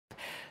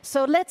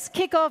So let's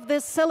kick off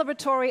this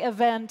celebratory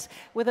event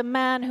with a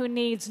man who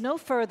needs no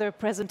further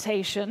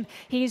presentation.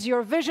 He's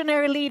your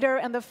visionary leader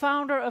and the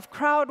founder of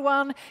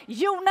Crowd1,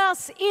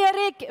 Jonas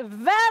Eric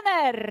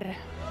Werner.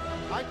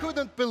 I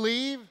couldn't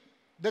believe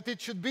that it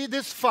should be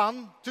this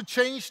fun to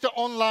change the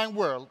online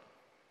world.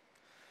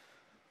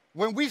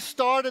 When we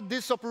started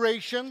this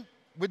operation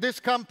with this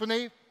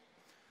company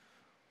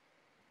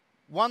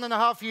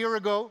 1.5 years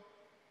ago,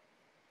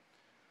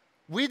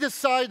 we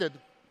decided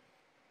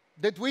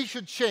that we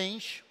should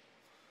change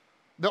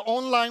the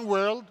online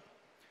world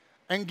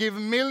and give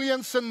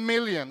millions and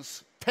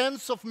millions,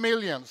 tens of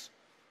millions,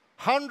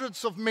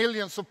 hundreds of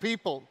millions of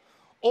people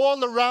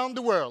all around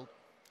the world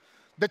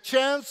the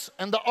chance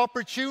and the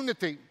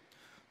opportunity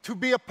to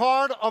be a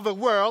part of a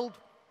world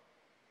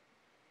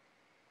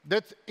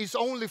that is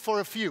only for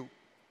a few.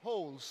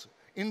 Holes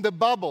in the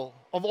bubble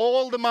of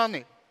all the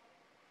money.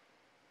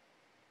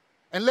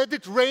 And let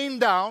it rain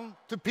down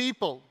to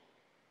people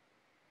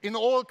in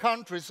all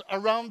countries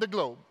around the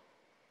globe.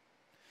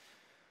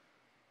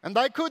 And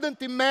I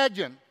couldn't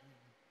imagine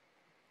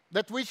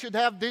that we should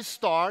have this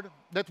start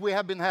that we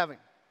have been having.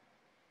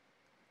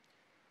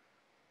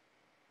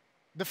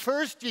 The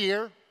first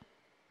year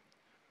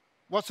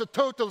was a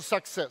total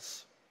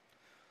success.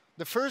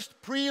 The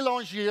first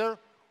pre-launch year,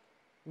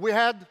 we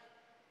had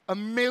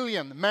 1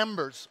 million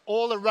members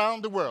all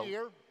around the world.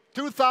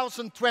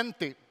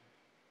 2020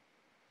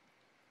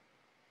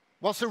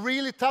 was a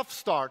really tough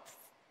start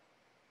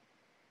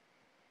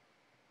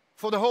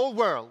for the whole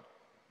world.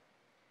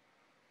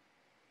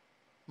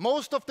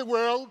 Most of the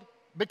world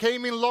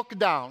became in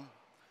lockdown,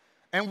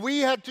 and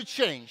we had to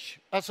change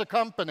as a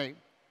company.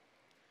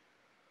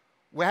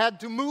 We had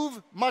to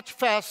move much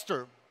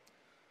faster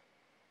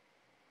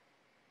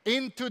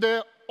into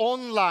the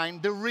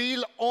online, the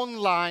real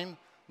online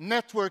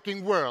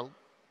networking world.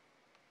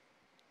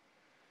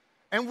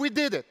 And we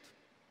did it.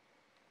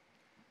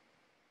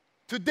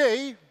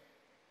 Today,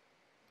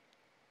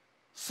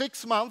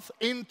 6 months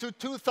into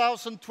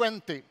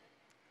 2020,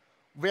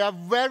 we are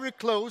very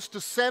close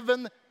to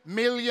 7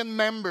 million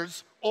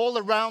members all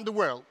around the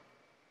world.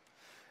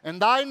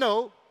 And I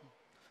know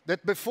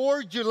that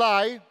before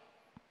July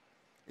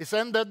is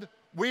ended,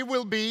 we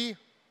will be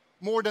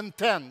more than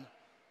 10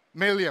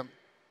 million.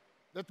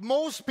 That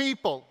most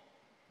people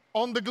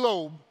on the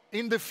globe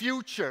in the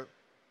future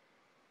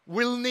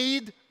will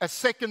need a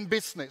second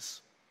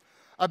business,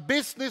 a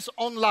business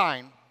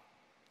online,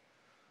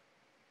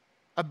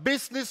 a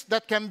business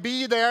that can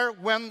be there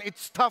when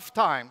it's tough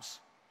times.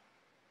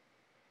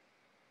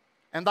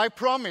 And I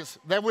promise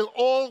there will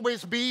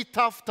always be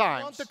tough times.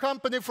 If you want a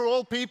company for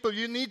all people,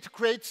 you need to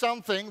create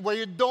something where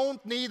you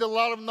don't need a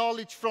lot of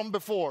knowledge from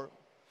before.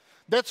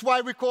 That's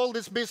why we call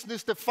this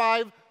business the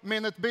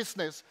 5-minute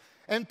business.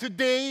 And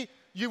today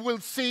you will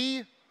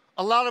see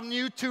a lot of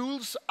new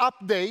tools,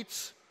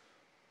 updates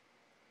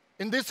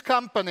in this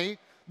company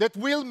that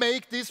will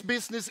make this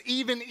business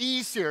even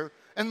easier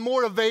and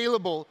more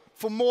available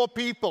for more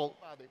people.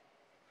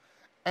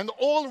 And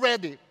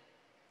already,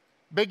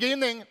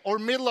 beginning or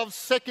middle of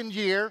second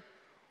year,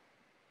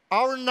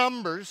 our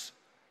numbers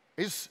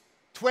is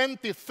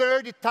 20,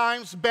 30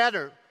 times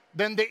better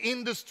than the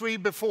industry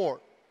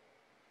before.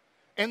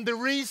 And the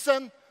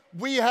reason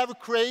we have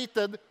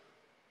created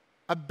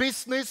a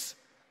business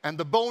and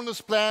the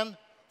bonus plan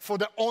for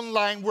the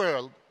online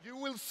world. You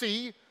will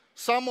see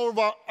some of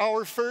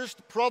our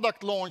first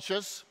product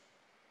launches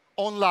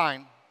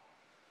online.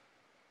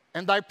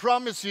 And I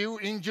promise you,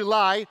 in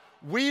July,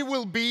 we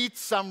will beat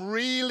some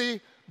really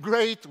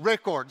great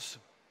records.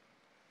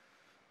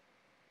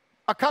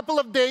 A couple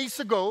of days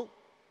ago,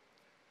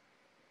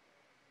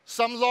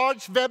 some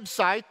large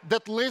website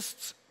that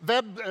lists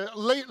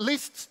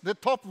the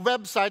top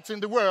websites in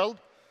the world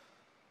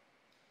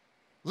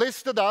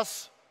listed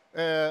us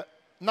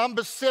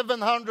number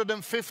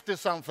 750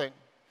 something.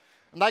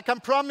 And I can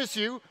promise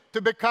you,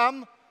 to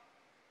become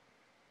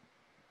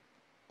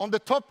on the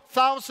top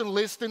 1,000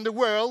 list in the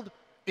world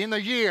in a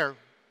year,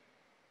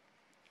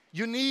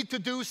 you need to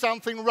do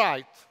something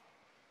right.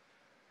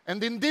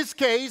 And in this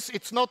case,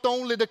 it's not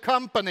only the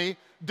company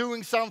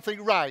doing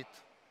something right.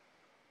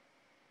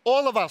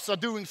 All of us are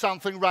doing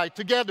something right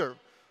together.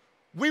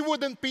 We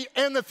wouldn't be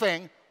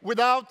anything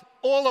without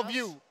all of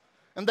you.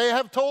 And they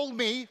have told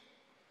me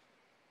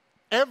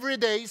every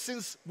day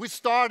since we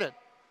started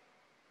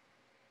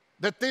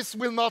that this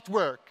will not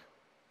work.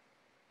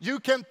 You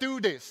can't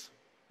do this.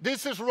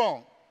 This is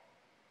wrong.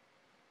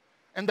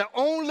 And the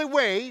only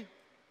way,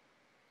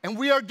 and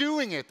we are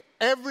doing it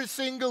every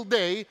single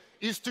day,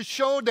 is to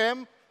show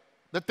them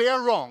that they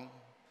are wrong.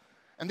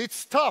 And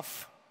it's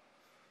tough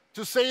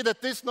to say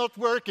that this is not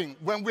working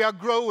when we are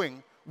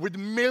growing with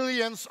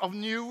millions of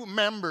new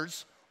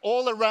members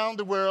all around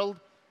the world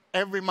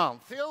every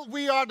month. Still,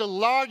 we are the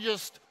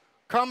largest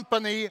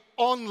company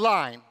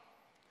online.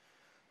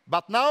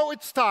 But now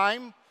it's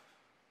time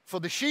for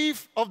the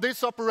chief of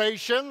this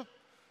operation,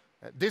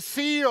 the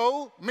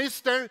CEO,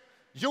 Mr.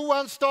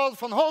 Johan Stael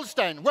von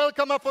Holstein.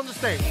 Welcome up on the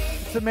stage.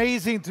 It's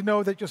amazing to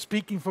know that you're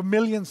speaking for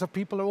millions of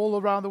people all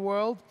around the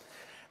world.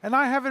 And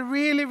I have a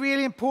really,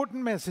 really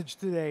important message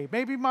today.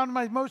 Maybe one of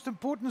my most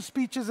important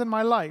speeches in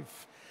my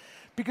life.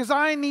 Because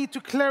I need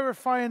to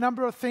clarify a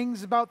number of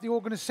things about the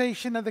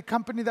organization and the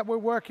company that we're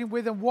working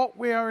with and what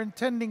we are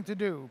intending to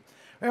do.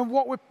 And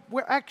what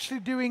we're actually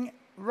doing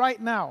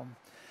right now.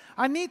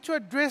 I need to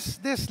address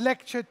this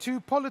lecture to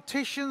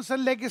politicians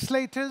and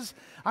legislators.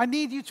 I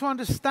need you to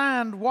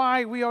understand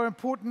why we are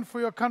important for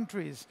your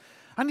countries.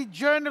 I need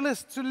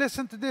journalists to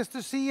listen to this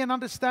to see and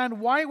understand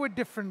why we're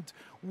different,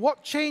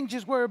 what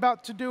changes we're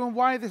about to do, and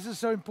why this is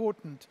so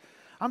important.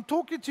 I'm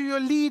talking to your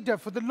leader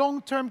for the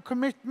long-term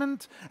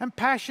commitment and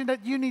passion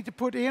that you need to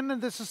put in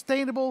and the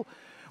sustainable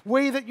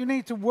way that you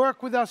need to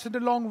work with us in the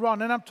long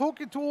run. And I'm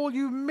talking to all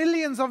you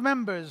millions of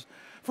members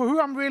for who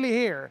I'm really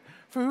here,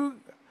 for who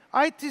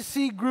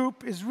ITC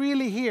Group is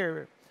really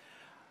here.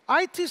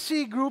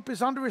 ITC Group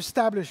is under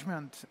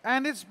establishment,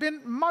 and it's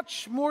been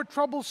much more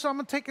troublesome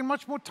and taken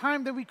much more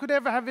time than we could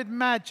ever have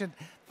imagined.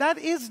 That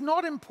is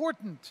not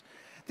important.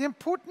 The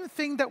important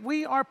thing that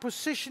we are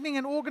positioning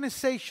an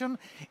organization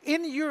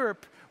in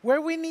Europe where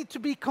we need to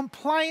be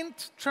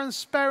compliant,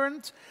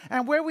 transparent,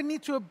 and where we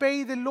need to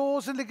obey the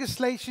laws and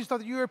legislations of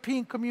the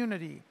European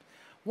community.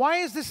 Why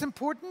is this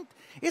important?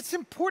 It's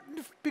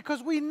important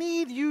because we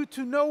need you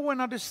to know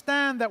and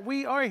understand that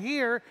we are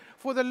here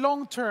for the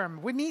long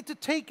term. We need to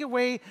take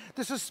away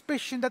the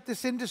suspicion that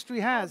this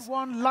industry has.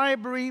 One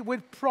library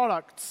with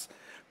products.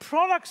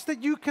 Products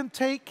that you can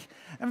take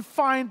and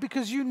find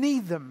because you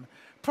need them.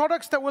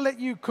 Products that will let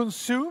you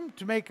consume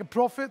to make a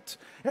profit,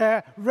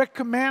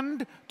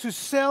 recommend to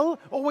sell,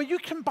 or where you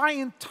can buy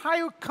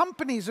entire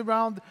companies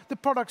around the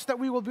products that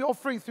we will be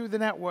offering through the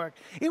network.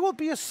 It will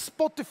be a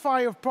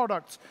Spotify of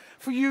products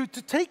for you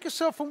to take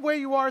yourself from where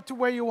you are to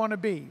where you want to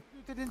be.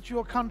 Into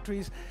your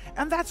countries,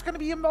 and that's going to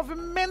be of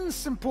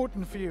immense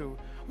importance for you.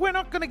 We're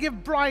not going to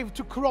give bribe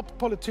to corrupt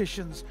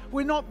politicians.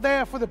 We're not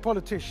there for the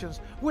politicians.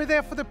 We're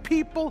there for the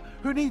people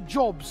who need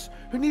jobs,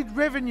 who need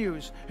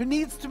revenues, who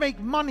needs to make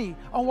money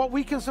on what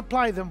we can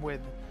supply them with.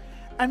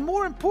 And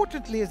more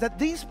importantly is that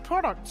these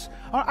products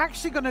are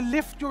actually going to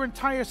lift your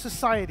entire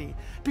society.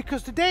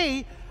 Because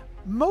today,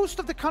 most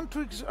of the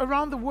countries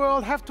around the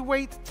world have to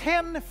wait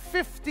 10,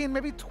 15,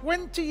 maybe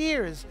 20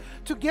 years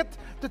to get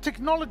the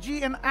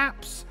technology and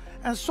apps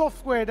and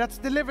software that's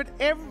delivered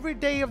every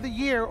day of the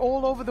year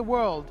all over the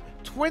world.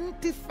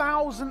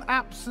 20,000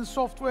 apps and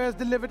software is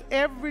delivered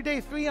every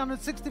day,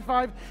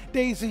 365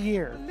 days a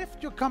year.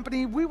 Lift your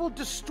company, we will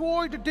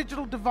destroy the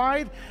digital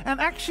divide and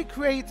actually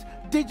create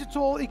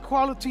digital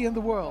equality in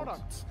the world.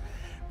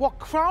 What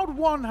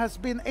Crowd1 has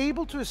been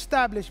able to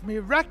establish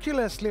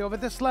miraculously over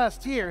this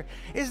last year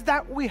is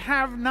that we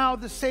have now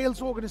the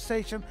sales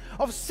organization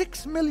of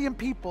 6 million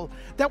people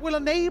that will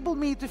enable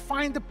me to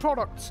find the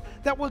products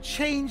that will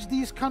change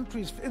these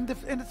countries in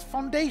its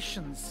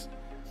foundations.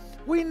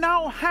 We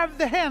now have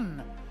the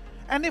hen.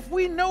 And if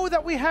we know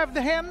that we have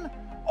the hen,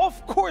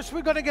 of course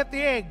we're going to get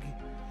the egg.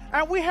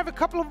 And we have a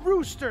couple of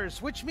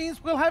roosters, which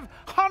means we'll have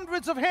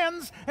hundreds of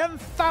hens and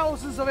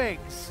thousands of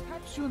eggs.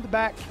 Taps you in the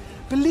back,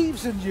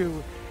 believes in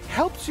you,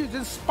 helps you,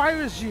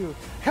 inspires you,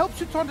 helps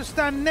you to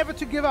understand never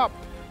to give up,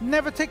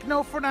 never take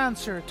no for an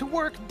answer, to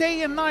work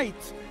day and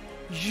night.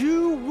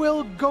 You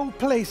will go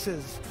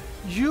places.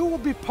 You will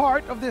be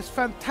part of this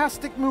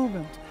fantastic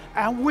movement,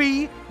 and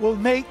we will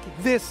make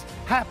this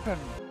happen.